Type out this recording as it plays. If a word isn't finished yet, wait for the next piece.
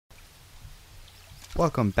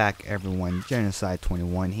Welcome back everyone, Genocide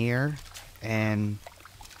 21 here, and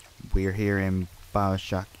we're here in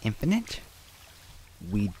Bioshock Infinite.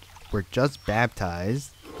 We were just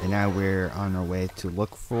baptized, and now we're on our way to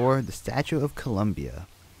look for the Statue of Columbia.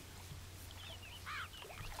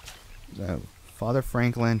 Father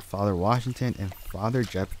Franklin, Father Washington, and Father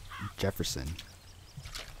Jefferson.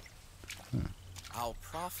 Our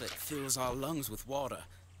prophet fills our lungs with water,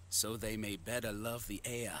 so they may better love the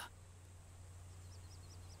air.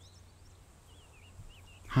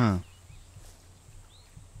 Huh.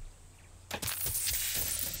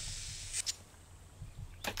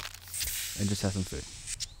 I just have some food.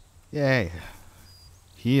 Yay.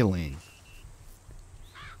 Healing.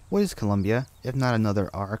 What is Columbia, if not another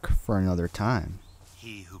ark for another time?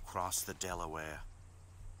 He who crossed the Delaware,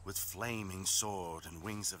 with flaming sword and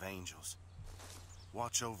wings of angels.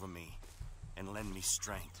 Watch over me, and lend me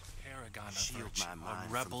strength. Paragon of Shield virtue, my mind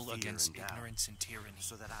a rebel from fear against and doubt, ignorance and tyranny.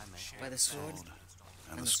 so that I may By the sword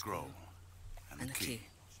and the scroll and the key.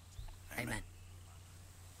 Amen.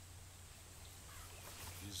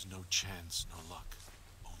 Is no chance, no luck,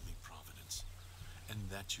 only providence. And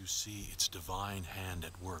that you see its divine hand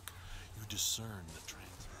at work, you discern the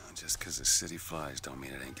trans. Just because the city flies don't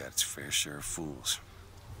mean it ain't got its fair share of fools.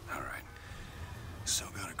 All right. Still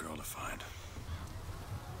got a girl to find.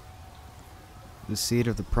 The seed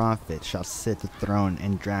of the prophet shall sit the throne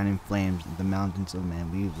and drown in flames the mountains of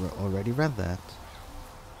man. We already read that.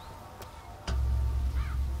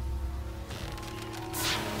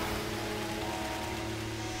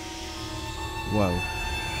 Whoa.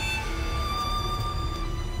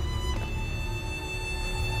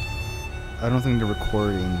 I don't think the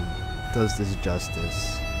recording does this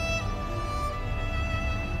justice.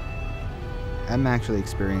 I'm actually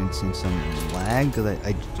experiencing some lag because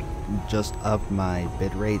I just upped my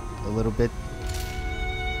bitrate a little bit.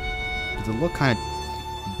 Does it look kind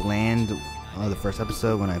of bland the first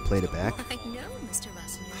episode when I played it back? I know, Mr.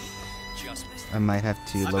 Russell. I might have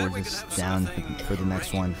to lower this down for the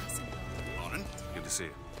next one. Good to see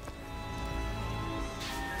you.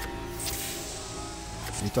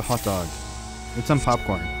 It's a hot dog. It's some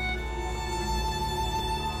popcorn.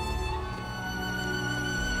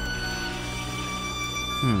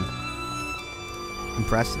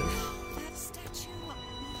 Impressive. That statue.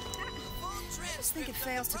 I just think it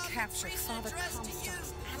fails to capture Father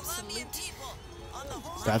Comstock's absolute.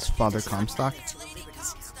 That's Father Comstock?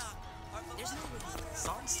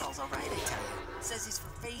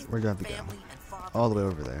 Where do I have to go? All the way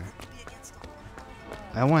over there.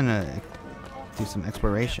 I want to do some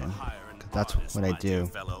exploration. That's what I do.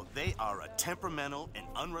 Fellow, they are a temperamental and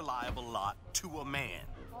unreliable lot to a man.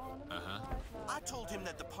 I told him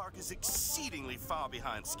that the park is exceedingly far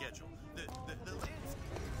behind schedule.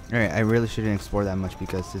 Alright, I really shouldn't explore that much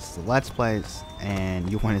because this is the Let's Plays and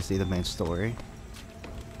you want to see the main story.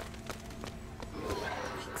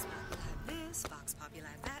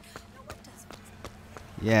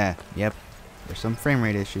 Yeah, yep. There's some frame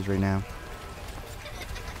rate issues right now.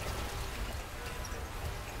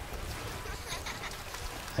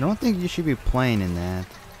 I don't think you should be playing in that.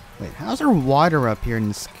 Wait, how's there water up here in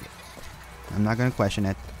the sky? I'm not gonna question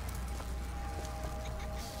it.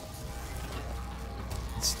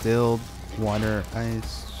 Distilled water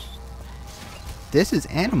ice. This is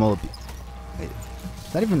animal. Wait,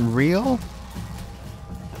 is that even real?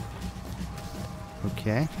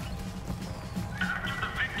 Okay.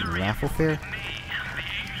 Raffle fair.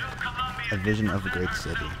 A vision of a great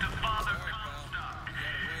city.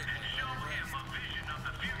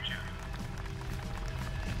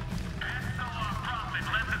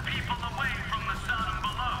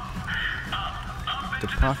 The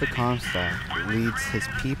prophet Comstock leads his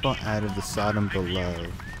people out of the Sodom below.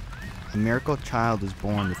 A miracle child is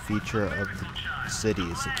born, the future of the city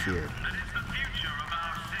is secured.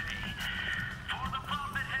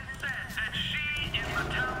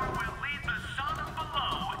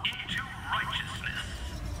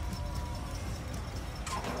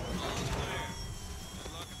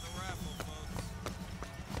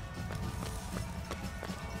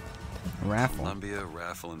 Raffle. Columbia,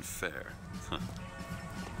 raffle, and fair.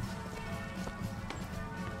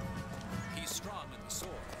 He's strong in the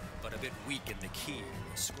sword, but a bit weak in the key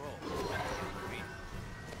and the scroll.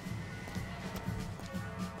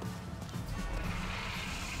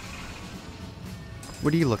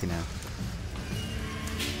 What are you looking at?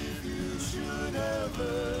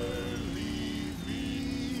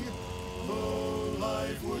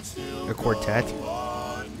 A quartet?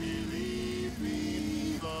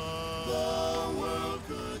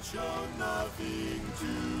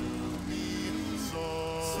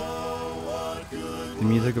 The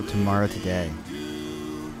music of tomorrow today.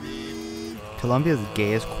 Colombia's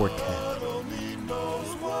gayest quartet.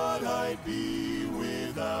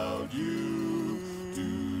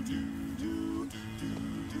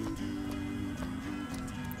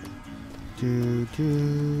 Do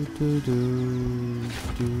do do do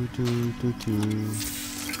do do do do.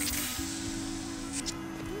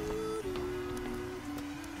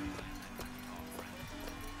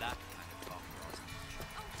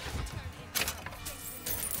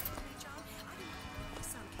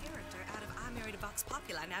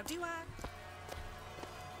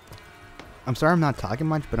 I'm sorry I'm not talking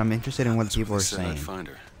much, but I'm interested in what people are saying. Find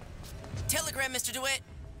her. Telegram, Mr. DeWitt.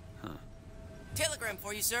 Huh. Telegram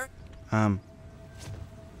for you, sir. How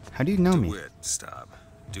do you know me? DeWitt, stop.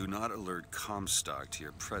 Do not alert Comstock to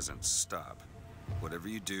your presence. Stop. Whatever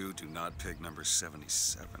you do, do not pick number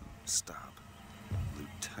 77. Stop.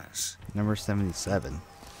 Lutess. Number 77.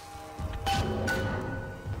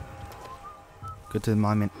 Go to the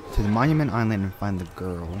monument island and find the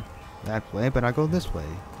girl. That way, but I go this way.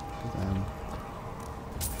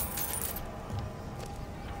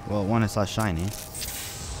 Well, one I saw shiny.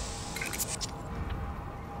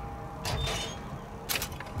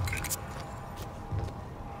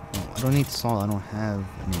 Well, I don't need salt. I don't have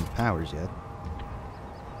any powers yet.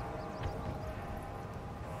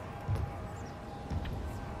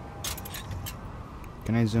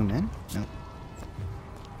 Can I zoom in? No.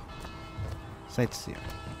 Sightseer.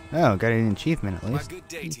 Oh, got an achievement at least. Good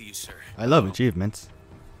day to you, sir. I love achievements.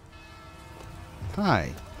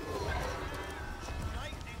 Hi.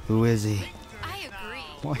 Who is he? I agree.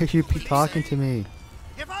 Why are you talking to me?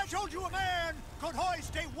 If I told you a man could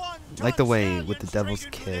hoist a one Like the way with the devil's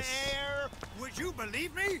kiss. Would you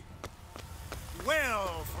believe me? Well,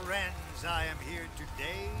 friends, I am here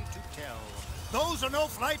today to tell. Those are no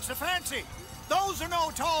flights of fancy. Those are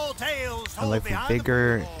no tall tales A told life behind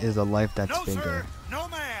bigger the is a life that's no, bigger. Sir, no,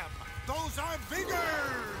 ma'am. Those are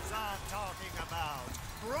biggers I'm talking about.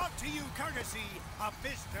 Brought to you courtesy of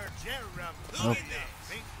Mr. Jeremy. Oh.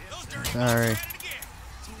 Sorry.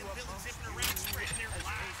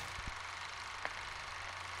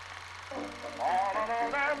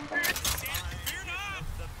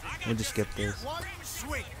 We'll just skip this.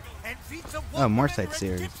 Oh, more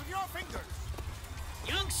sightseers.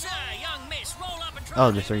 Young sir, young miss, roll up and try.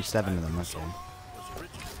 Oh, there's 37 of them. Okay.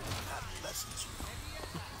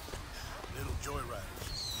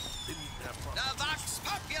 The Vox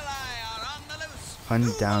Populi are on the loose.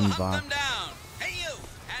 Hunt down Hunt Vox. them down. Hey you,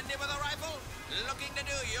 handy with a rifle, looking to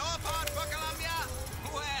do your part for Columbia?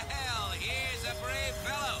 Well, here's a brave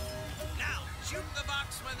fellow. Now, shoot the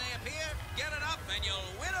Vox when they appear, get it up, and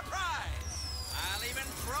you'll win a prize. I'll even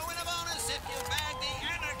throw in a bonus if you bag the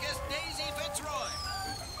anarchist Daisy Fitzroy.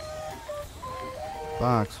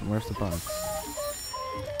 Box. Where's the box?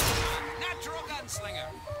 Natural gunslinger.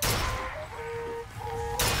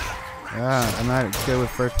 Yeah, I'm not good with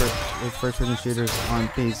first person shooters on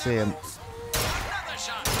PC. Another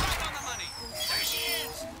shot, right on the money. There she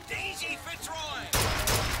is, Daisy Fitzroy. The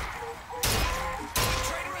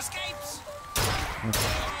traitor escapes. Oh,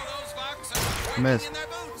 those Vox are quaking Missed. in their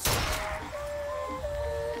boots.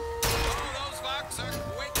 Oh, those Vox are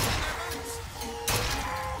quaking in their boots.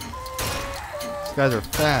 These guys are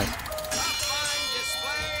fast. Top-line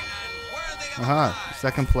display and worthy of a Aha, prize.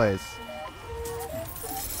 second place.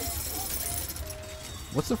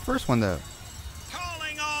 What's the first one though?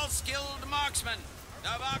 Calling all skilled marksmen. The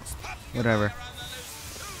Vox Populi Whatever. are on the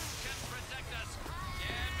loose. Who can protect us?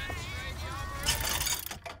 Demonstrate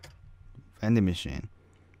your Vending machine.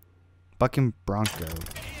 Bucking Bronco.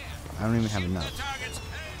 I don't even have enough. targets.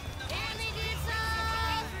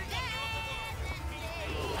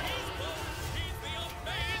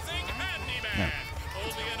 No.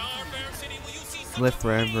 Live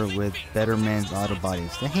forever with Better Man's Auto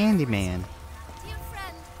Bodies. The handyman. Dear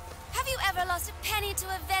friend, have you ever lost a penny to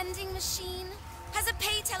a vending machine? Has a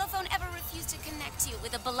pay telephone ever refused to connect you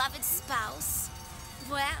with a beloved spouse?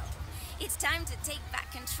 Well, it's time to take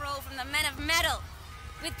back control from the men of metal.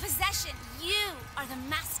 With possession, you are the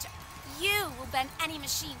master. You will bend any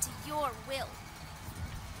machine to your will.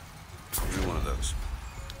 You're one of those.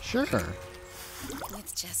 Sure.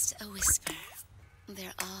 With just a whisper,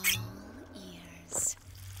 they're all ears.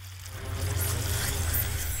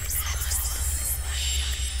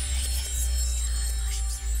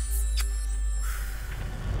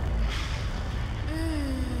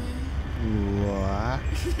 What?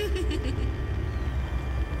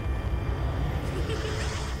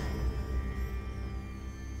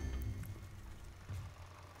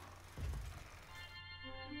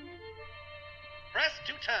 Press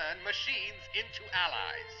to turn machines into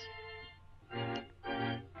allies.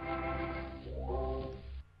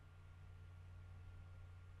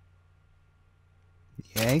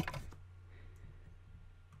 Yay.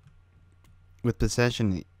 With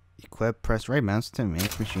possession equipped, press right mouse to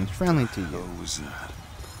make machines friendly to you. What was that?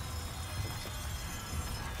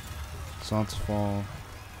 Salts fall.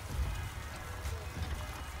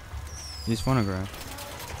 Use phonograph.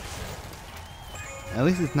 At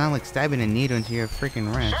least it's not like stabbing a needle into your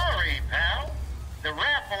freaking wrist. Sorry, pal. The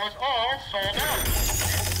raffle is all sold out.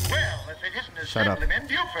 Well, if it isn't Shut up. Assemblyman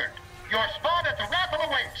Buford, your spot at the raffle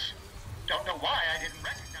awaits. Don't know why I didn't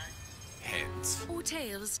recognize. Heads. Or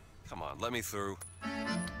tails. Come on, let me through.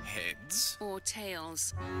 Heads. Or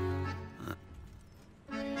tails.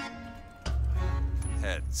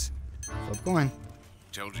 Heads. Keep going.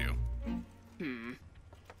 Told you.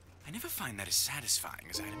 I never find that as satisfying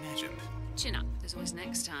as I'd imagined. Chin up. There's always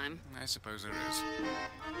next time. I suppose there is.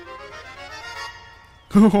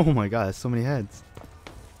 Oh my god, so many heads.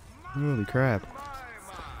 Holy crap.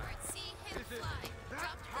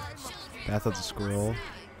 Path of the Scroll.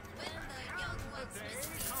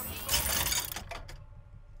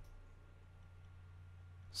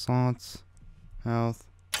 Salts. Health.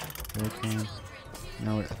 Hurricane.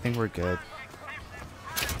 No, I think we're good.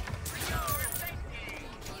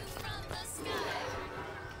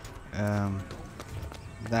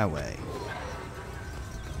 That way.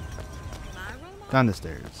 Down the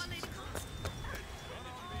stairs.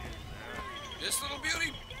 This little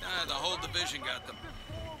beauty? The whole division got them.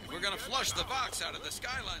 If we're gonna flush the Vox out of the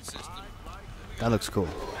Skyline system. That looks cool.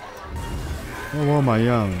 Oh, am I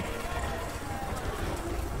young?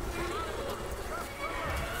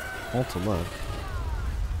 Hold to look.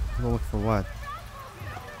 We'll look for what?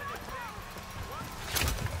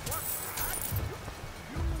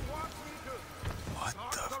 What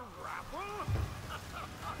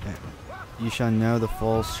the? You shall know the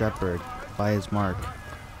false shepherd by his mark.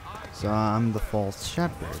 So I'm the false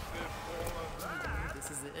shepherd. This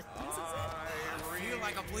is it. I feel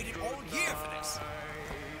like I've waited all year for this.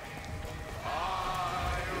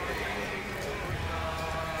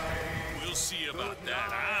 We'll see about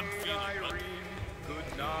that. I'm feeling lucky.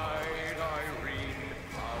 Good night, Irene.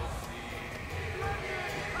 I'll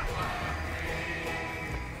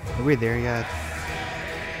see. Are we there yet?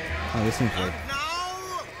 Oh, this seems like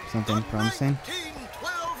something promising.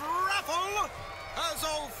 1912 raffle has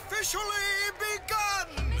officially begun!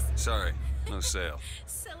 Sorry, no sale.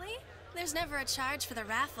 Silly. There's never a charge for the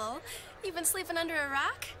raffle. You've been sleeping under a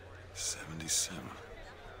rock? 77.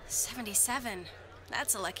 77.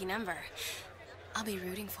 That's a lucky number. I'll be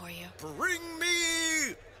rooting for you. Bring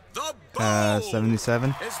me the bow! 77.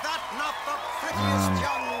 Is that not the prettiest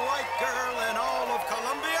young white girl in all of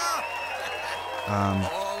Columbia?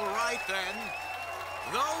 All right then.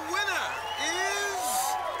 The winner is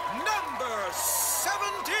number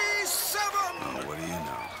 77. Oh, what do you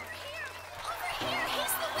know? Over here,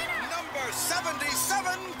 he's the winner. Number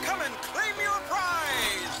 77, come and claim your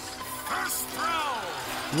prize. First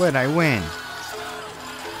throw. Would I win?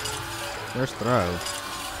 First throw.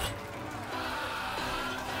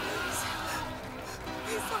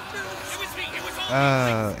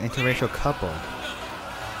 Oh, interracial couple.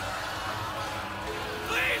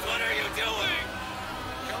 Please, what are you doing?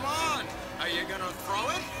 Come on. Are you gonna throw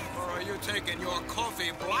it? Or are you taking your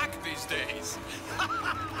coffee black these days?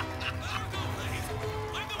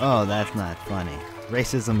 Oh, that's not funny.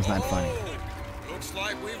 Racism's not funny. Looks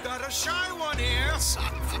like we've got a shy one here.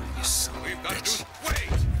 We've got to do... Wait!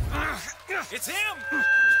 It's him!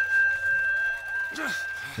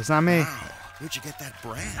 It's not me. Wow, where'd you get that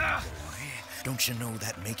brand, boy? Don't you know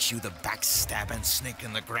that makes you the backstabbing snake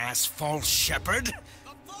in the grass false shepherd? The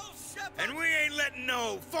false shepherd? And we ain't letting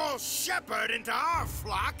no false shepherd into our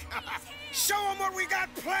flock. Show them what we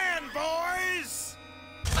got planned, boys!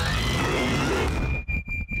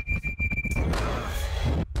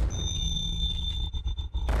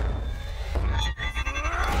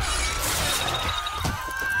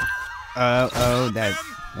 Oh,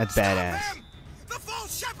 that's badass. The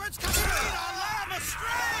false shepherd's coming to lead our lamb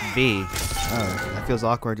astray! V. Oh, that feels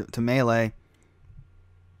awkward to melee.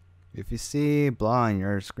 If you see blah on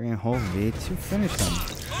your screen, hold V to finish them.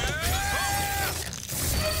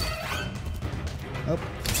 Oh,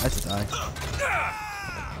 that's a die.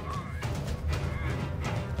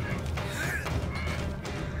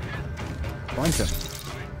 Punch him.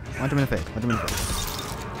 Punch him in the face. Punch him in the face.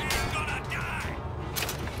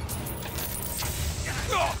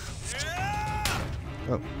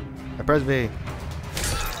 Oh, I press V.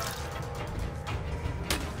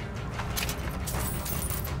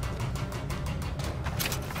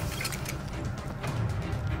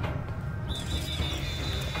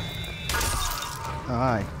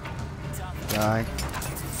 Die. Die.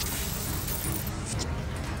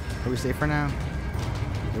 Are we safe for now?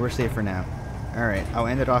 We're safe for now. Alright, I'll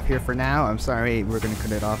end it off here for now. I'm sorry we're going to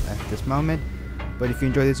cut it off at this moment. But if you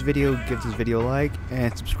enjoyed this video, give this video a like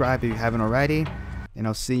and subscribe if you haven't already. And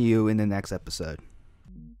I'll see you in the next episode.